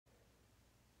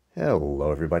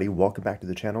Hello everybody, welcome back to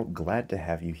the channel. Glad to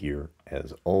have you here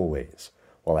as always.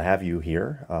 While I have you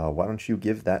here, why don't you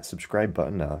give that subscribe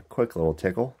button a quick little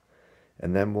tickle,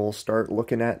 and then we'll start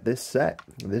looking at this set.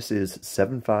 This is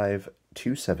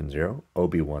 75270,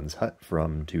 Obi-Wan's Hut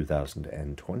from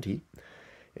 2020.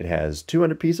 It has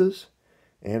 200 pieces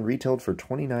and retailed for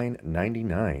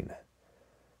 $29.99.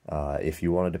 If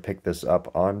you wanted to pick this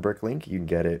up on Bricklink, you can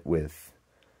get it with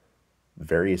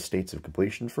various states of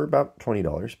completion for about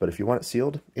 $20, but if you want it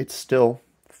sealed, it's still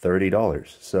 $30.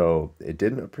 So it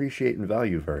didn't appreciate in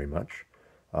value very much.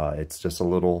 It's just a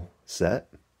little set,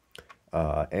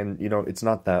 and you know, it's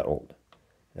not that old.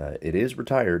 It is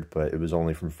retired, but it was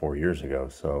only from 4 years ago,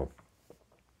 so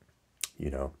you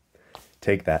know,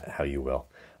 take that how you will.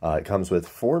 It comes with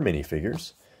 4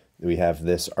 minifigures. We have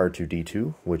this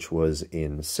R2-D2, which was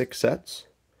in 6 sets.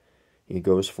 It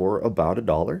goes for about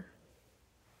 $1.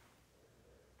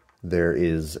 There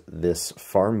is this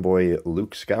farm boy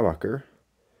Luke Skywalker,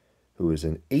 who is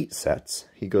in 8 sets.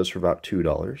 He goes for about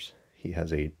 $2. He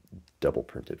has a double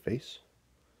printed face.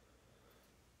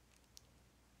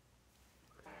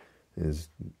 His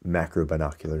macro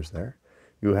binoculars there.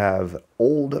 You have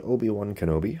old Obi-Wan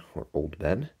Kenobi, or Old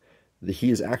Ben.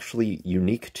 He is actually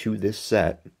unique to this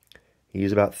set.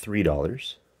 He's about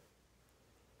 $3.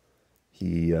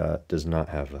 He does not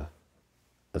have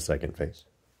a second face.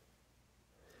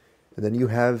 And then you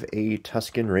have a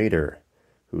Tusken Raider,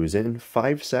 who is in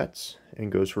 5 sets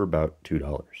and goes for about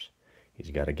 $2.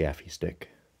 He's got a gaffy stick.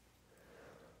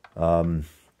 Not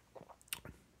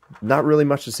really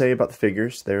much to say about the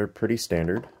figures. They're pretty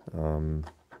standard.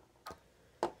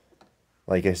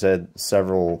 Like I said,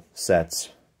 several sets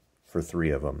for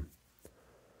 3 of them.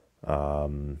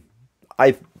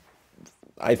 I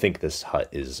think this hut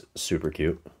is super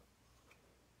cute.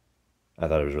 I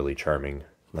thought it was really charming.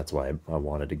 That's why I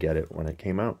wanted to get it when it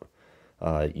came out.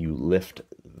 You lift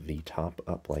the top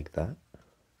up like that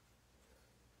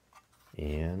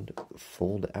and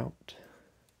fold out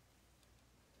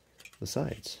the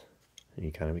sides. And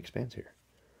he kind of expands here.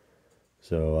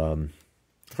 So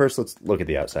first let's look at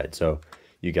the outside. So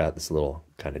you got this little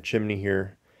kind of chimney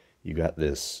here. You got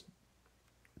this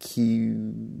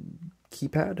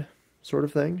keypad sort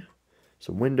of thing.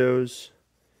 Some windows.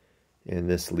 And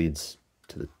this leads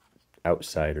to the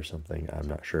outside or something, I'm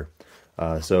not sure.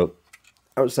 So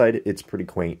outside it's pretty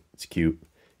quaint, it's cute.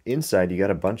 Inside you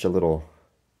got a bunch of little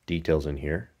details in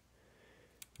here.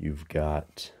 You've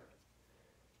got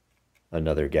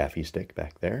another gaffy stick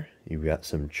back there. You've got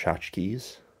some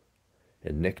tchotchkes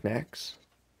and knickknacks.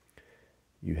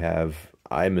 You have,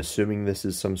 I'm assuming this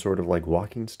is some sort of like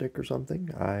walking stick or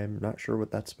something. I'm not sure what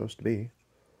that's supposed to be.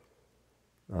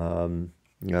 You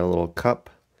got a little cup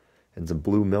and some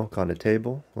blue milk on a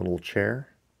table, a little chair.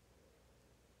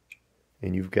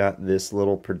 And you've got this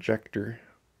little projector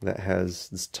that has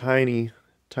this tiny,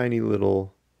 tiny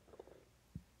little,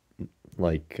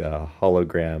 like,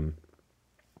 hologram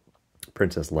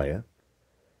Princess Leia.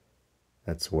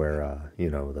 That's where, you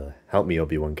know, the "Help me,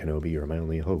 Obi-Wan Kenobi, you're my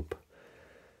only hope"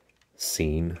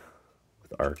 scene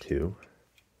with R2.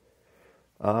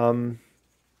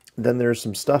 Then there's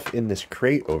some stuff in this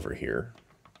crate over here.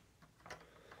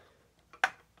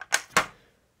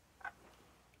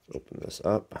 Open this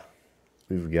up.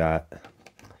 We've got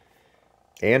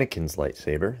Anakin's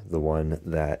lightsaber, the one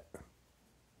that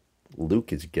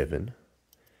Luke is given.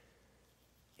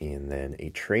 And then a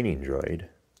training droid.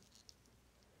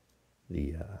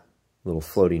 The little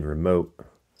floating remote.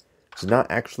 It's not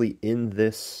actually in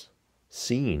this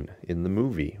scene in the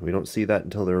movie. We don't see that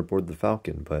until they're aboard the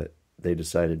Falcon, but they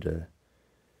decided to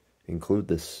include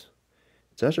this.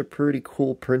 It's actually a pretty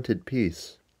cool printed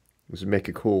piece. This would make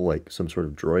a cool, like, some sort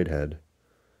of droid head.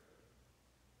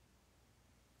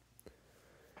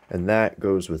 And that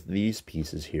goes with these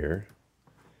pieces here.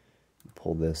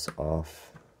 Pull this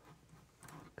off.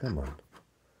 Come on.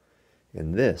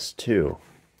 And this, too.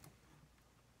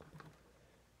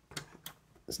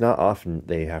 It's not often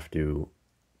they have to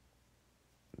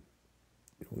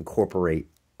incorporate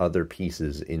other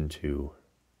pieces into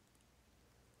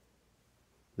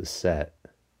the set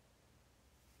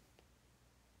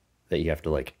that you have to,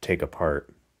 like, take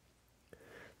apart.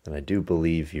 And I do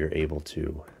believe you're able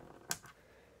to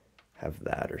have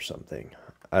that or something.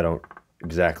 I don't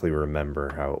exactly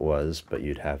remember how it was, but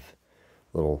you'd have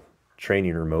a little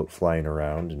training remote flying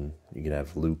around, and you could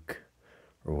have Luke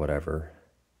or whatever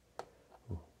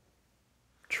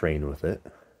train with it.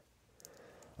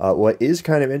 What is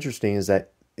kind of interesting is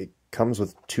that it comes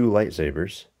with 2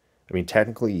 lightsabers. I mean,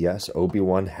 technically, yes,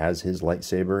 Obi-Wan has his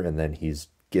lightsaber, and then he's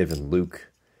given Luke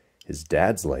his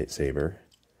dad's lightsaber,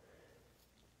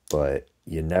 but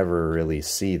you never really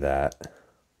see that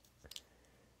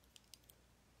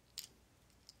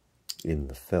in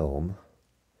the film.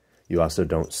 You also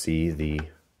don't see the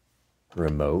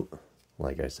remote,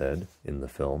 like I said, in the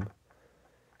film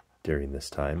during this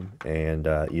time. And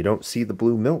you don't see the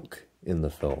blue milk in the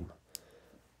film.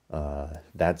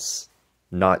 That's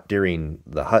not during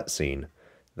the hut scene.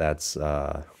 That's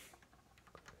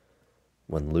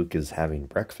when Luke is having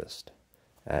breakfast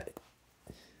at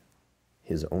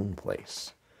his own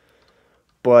place.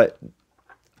 But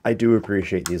I do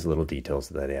appreciate these little details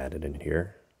that I added in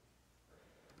here.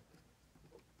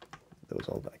 Those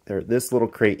all back there. This little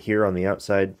crate here on the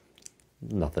outside,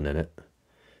 nothing in it.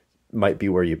 Might be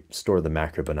where you store the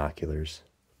macro binoculars.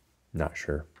 Not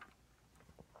sure.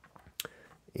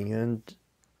 And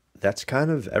that's kind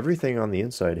of everything on the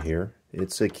inside here.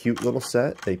 It's a cute little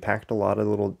set. They packed a lot of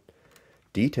little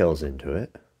details into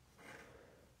it.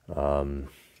 I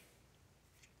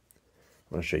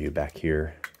want to show you back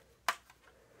here.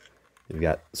 You've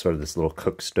got sort of this little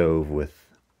cook stove with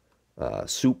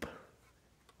soup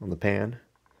on the pan.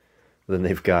 Then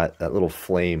they've got that little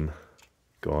flame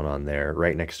going on there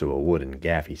right next to a wooden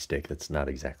gaffy stick that's not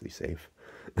exactly safe.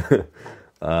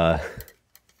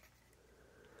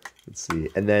 Let's see.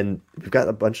 And then we've got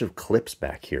a bunch of clips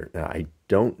back here. Now, I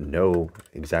don't know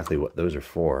exactly what those are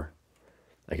for.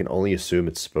 I can only assume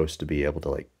it's supposed to be able to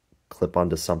like clip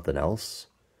onto something else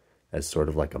as sort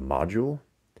of like a module.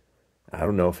 I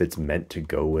don't know if it's meant to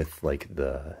go with like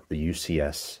the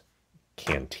UCS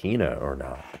cantina or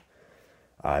not.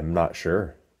 I'm not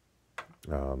sure.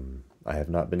 I have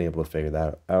not been able to figure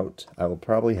that out. I will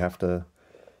probably have to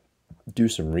do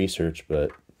some research,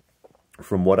 but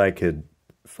from what I could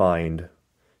find,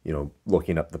 you know,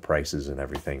 looking up the prices and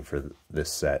everything for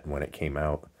this set when it came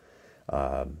out,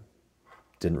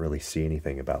 didn't really see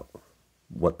anything about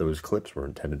what those clips were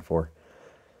intended for.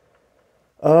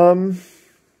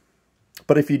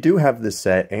 But if you do have this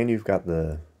set and you've got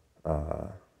the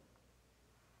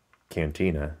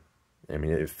cantina, I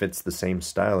mean, it fits the same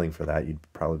styling for that. You'd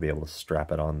probably be able to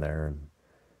strap it on there and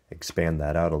expand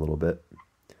that out a little bit.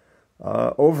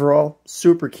 Overall,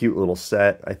 super cute little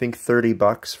set. I think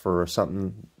 $30 for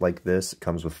something like this. It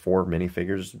comes with 4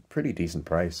 minifigures. Pretty decent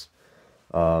price.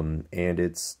 And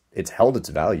it's held its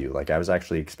value. Like, I was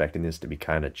actually expecting this to be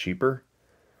kind of cheaper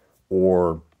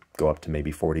or go up to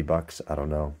maybe $40. I don't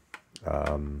know.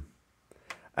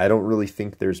 I don't really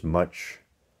think there's much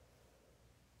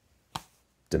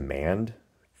demand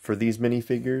for these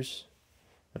minifigures.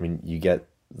 I mean, you get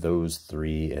those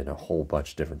 3 in a whole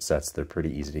bunch of different sets. They're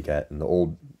pretty easy to get. And the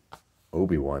old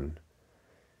Obi-Wan,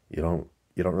 you don't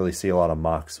really see a lot of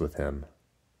mocks with him.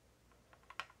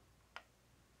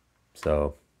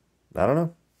 So, I don't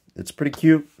know. It's pretty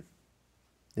cute.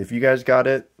 If you guys got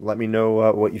it, let me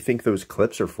know what you think those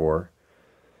clips are for.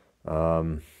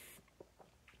 I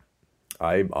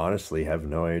honestly have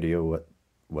no idea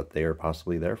what they are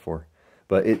possibly there for.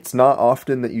 But it's not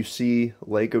often that you see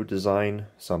Lego design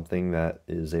something that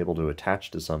is able to attach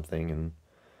to something.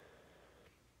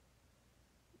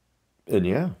 And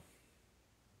yeah,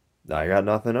 I got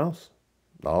nothing else.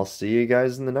 I'll see you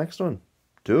guys in the next one.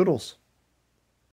 Toodles.